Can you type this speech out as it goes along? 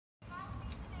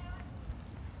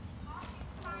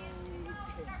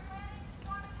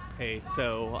Hey,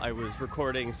 so I was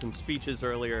recording some speeches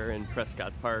earlier in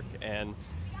Prescott Park, and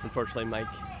unfortunately my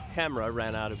camera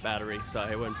ran out of battery, so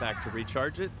I went back to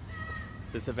recharge it.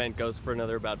 This event goes for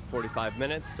another about 45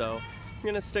 minutes, so I'm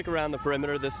going to stick around the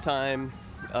perimeter this time.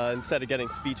 Instead of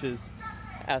getting speeches,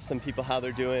 ask some people how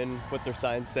they're doing, what their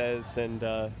sign says, and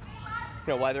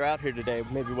why they're out here today,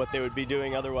 maybe what they would be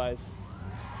doing otherwise.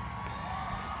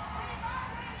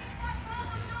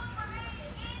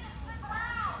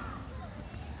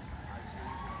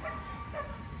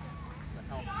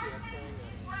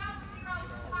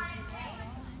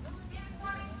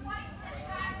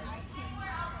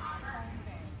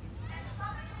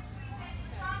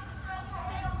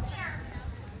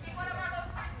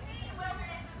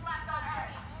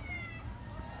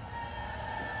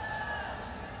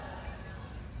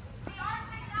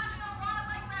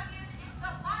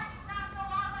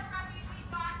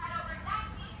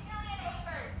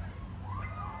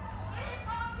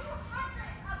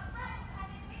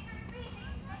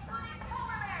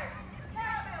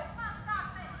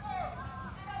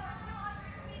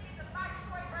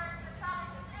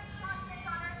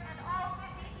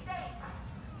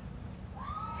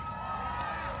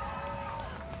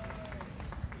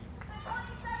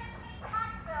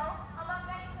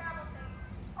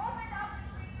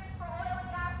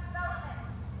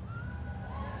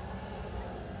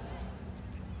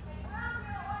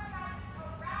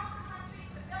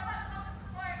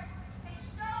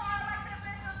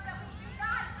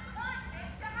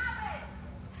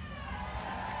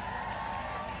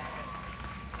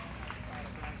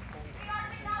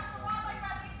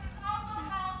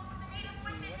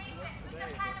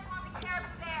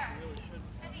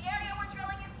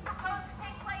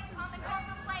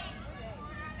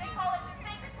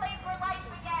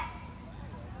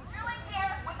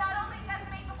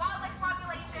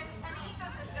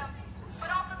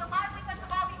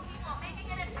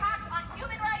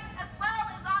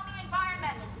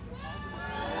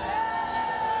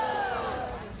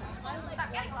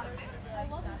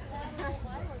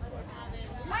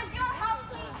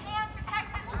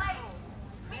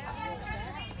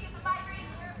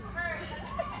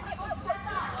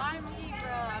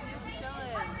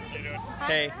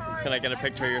 Hey, can I get a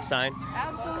picture of your sign?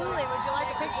 Absolutely. Would you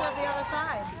like a picture of the other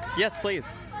side? Yes,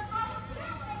 please.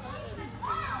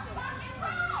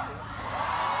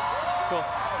 Cool.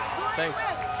 Thanks.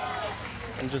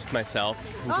 I'm just myself.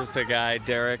 I'm just a guy,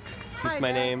 Derrick. Just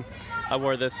my name. I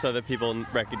wore this so that people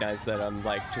recognize that I'm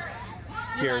just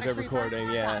here to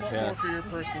recording. Yeah, yeah. More for your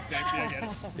personal safety, I get it.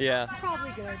 Yeah.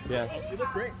 Probably good. Yeah. You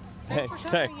look great.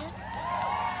 Thanks.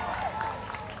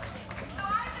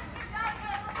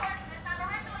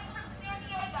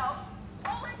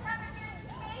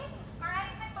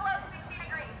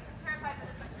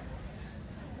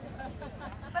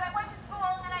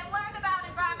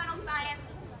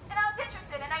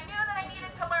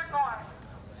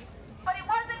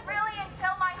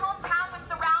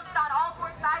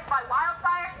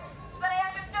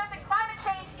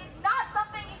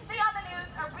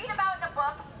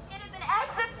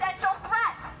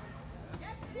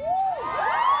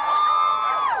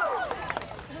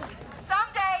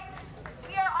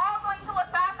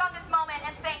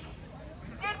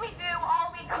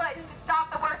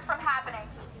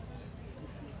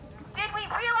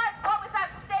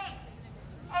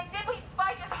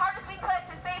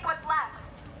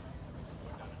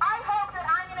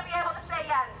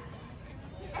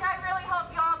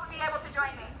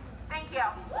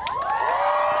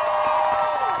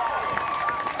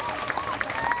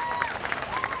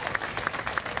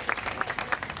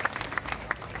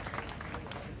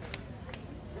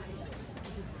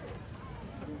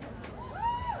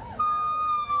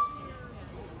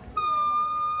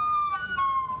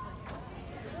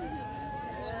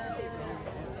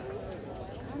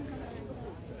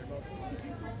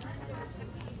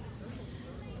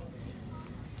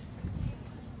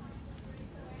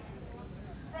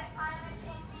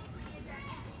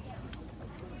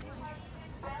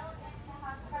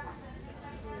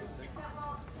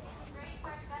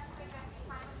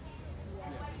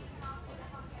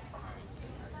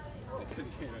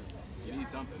 You need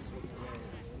something.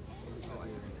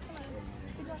 Alright.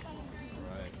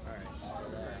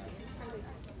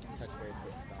 Touch base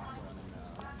with Scott.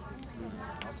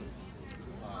 Awesome.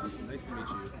 Nice to meet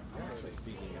you. I'm actually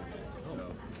speaking in a minute,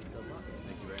 so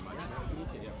thank you very much. Nice to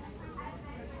meet you. Yeah.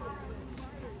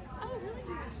 Oh, really?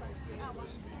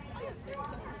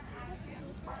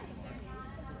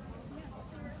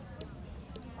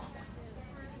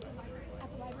 At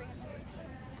the library on Wednesday.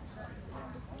 So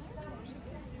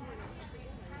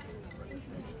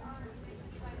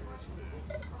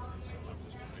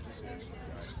I just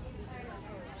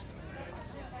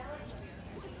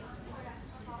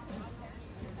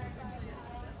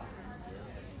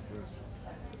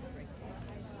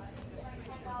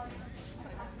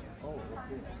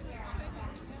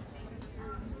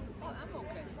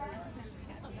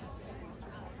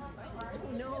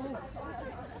And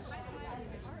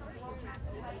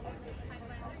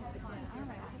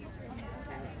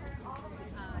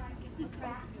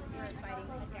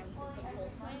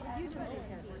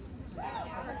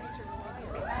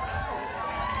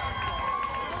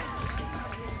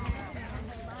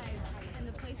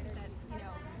the places that, you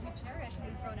know, we cherish and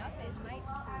we've grown up in might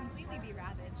completely be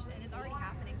ravaged, and it's already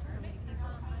happening to so many people.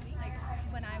 Like,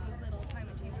 when I was little,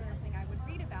 climate change was something I would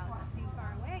read about that seemed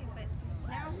far away, but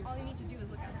now all you need to do is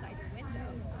look outside your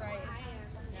windows. Right.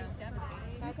 It's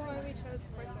devastating. That's why we chose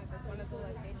Portsmouth as one of the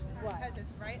locations. Because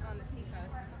it's right on the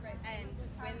seacoast. Right. And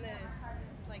when the,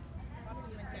 like,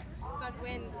 water's right there. But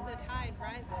when the tide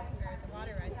rises, or the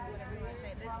water rises, whatever you want to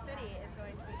say, this city is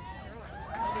going to be destroyed.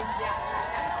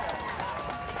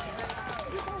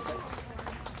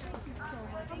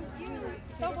 Thank you.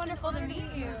 So wonderful to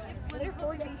meet you. It's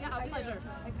wonderful to meet you. Yeah, a pleasure.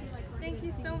 Thank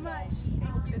you so much.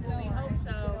 Thank you so much. We hope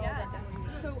so. Yeah,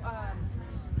 definitely. So,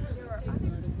 there are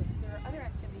other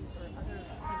activities or other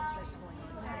climate strikes going on.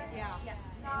 Yeah. Yes.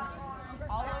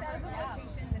 All over the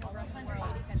locations in over 180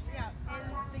 countries. Yeah. In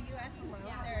the U.S. alone,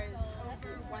 there's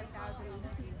over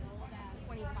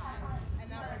 1,025. And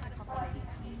that was a couple days ago.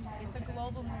 It's a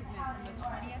global movement. From the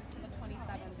 20th to the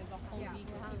 27th is a whole week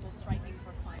of people striking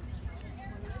for climate change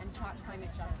and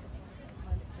climate justice.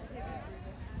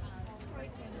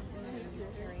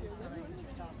 Carrying signs or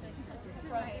stopping,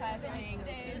 protesting,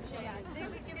 speeches. Today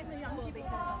we skipped school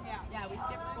because We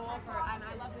skipped school for, and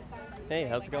I love this sign. Hey,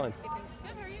 how's it going? Skipping school.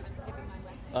 Good, how are you? I'm skipping my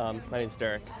lesson. My name's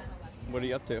Derrick. What are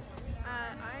you up to?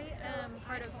 I am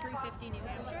part of 350 New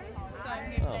Hampshire, so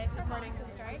I'm here today supporting the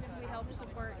strikes. We help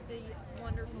support the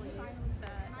wonderful youth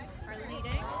that are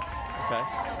leading, Okay.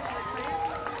 help to recruit,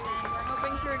 and we're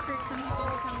hoping to recruit some people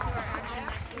to come to our action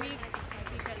next week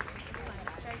because the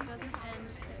climate strike doesn't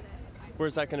end today.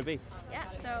 Where's that going to be?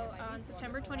 Yeah, so on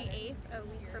September 28th, a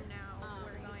week from now,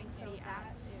 we're going to be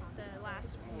at the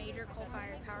last major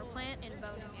coal-fired power plant in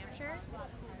Bow, New Hampshire.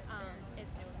 It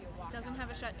doesn't have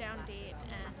a shutdown date,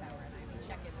 and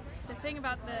the thing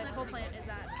about the coal plant is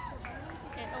that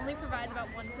it only provides about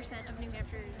 1% of New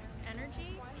Hampshire's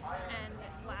energy, and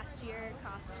last year it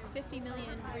cost $50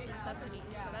 million in subsidies,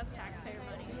 so that's taxpayer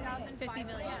money. $50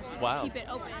 million Wow. to keep it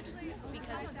open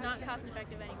because it's not cost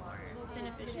effective anymore. It's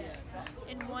inefficient.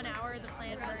 In 1 hour, the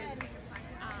plant burns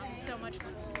so much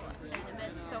coal and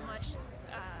emits so much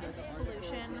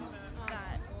pollution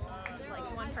that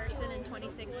like one person in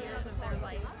 26 years of their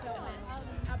life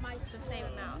emits the same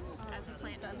amount as the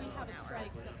plant does in 1 hour.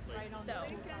 So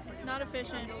it's not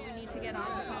efficient. We need to get off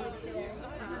of fossil fuels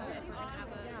if we're going to have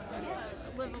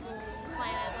a livable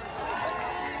planet.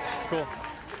 Cool.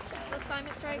 This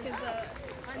climate strike is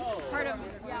part of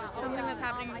something that's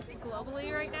happening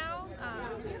globally right now.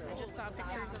 I just saw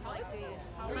pictures of like the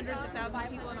hundreds of thousands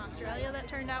of people in Australia that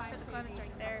turned out for the climate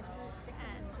strike there.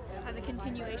 And as a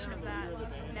continuation of that,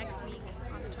 next week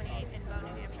on the 28th in Bow,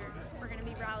 New Hampshire, we're going to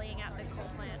be rallying at the coal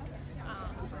plant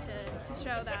to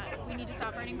show that we need to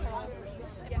stop burning coal.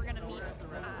 If we're going to meet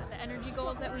the energy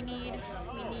goals that we need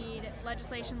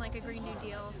legislation like a Green New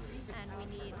Deal, and we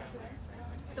need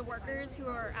the workers who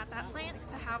are at that plant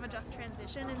to have a just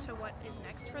transition into what is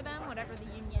next for them. Whatever the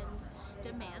union's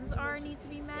demands are need to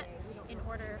be met in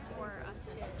order for us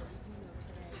to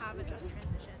have a just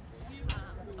transition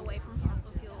away from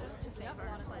fossil fuels to save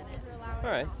our planet. All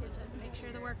right. And also to make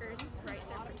sure the workers'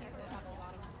 rights are protected.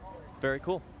 Very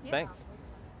cool. Yeah. Thanks.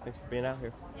 Thanks for being out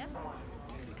here. Yeah.